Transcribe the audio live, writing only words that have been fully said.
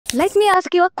Let me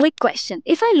ask you a quick question.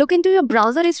 If I look into your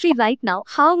browser history right now,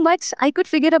 how much I could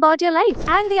figure about your life?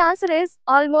 And the answer is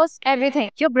almost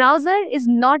everything. Your browser is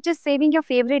not just saving your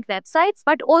favorite websites,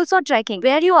 but also tracking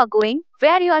where you are going,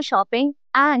 where you are shopping,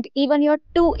 and even your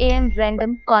 2 a.m.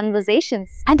 random conversations.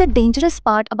 And the dangerous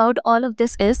part about all of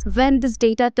this is when this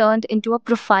data turned into a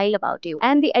profile about you.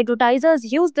 And the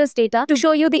advertisers use this data to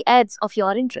show you the ads of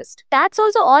your interest. That's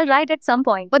also all right at some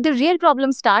point. But the real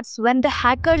problem starts when the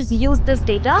hackers use this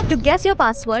data to guess your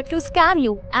password, to scam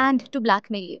you, and to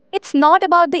blackmail you. It's not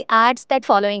about the ads that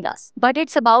following us, but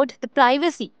it's about the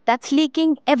privacy that's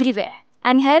leaking everywhere.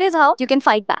 And here is how you can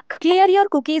fight back. Clear your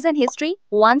cookies and history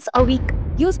once a week.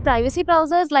 Use privacy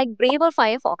browsers like Brave or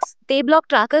Firefox. They block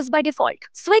trackers by default.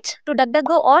 Switch to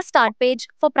DuckDuckGo or Startpage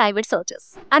for private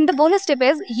searches. And the bonus tip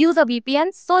is use a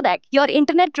VPN so that your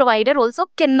internet provider also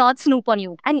cannot snoop on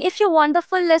you. And if you want the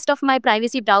full list of my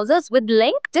privacy browsers with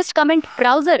link, just comment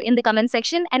browser in the comment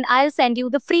section and I'll send you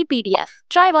the free PDF.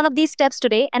 Try one of these steps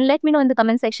today and let me know in the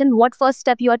comment section what first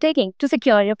step you are taking to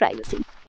secure your privacy.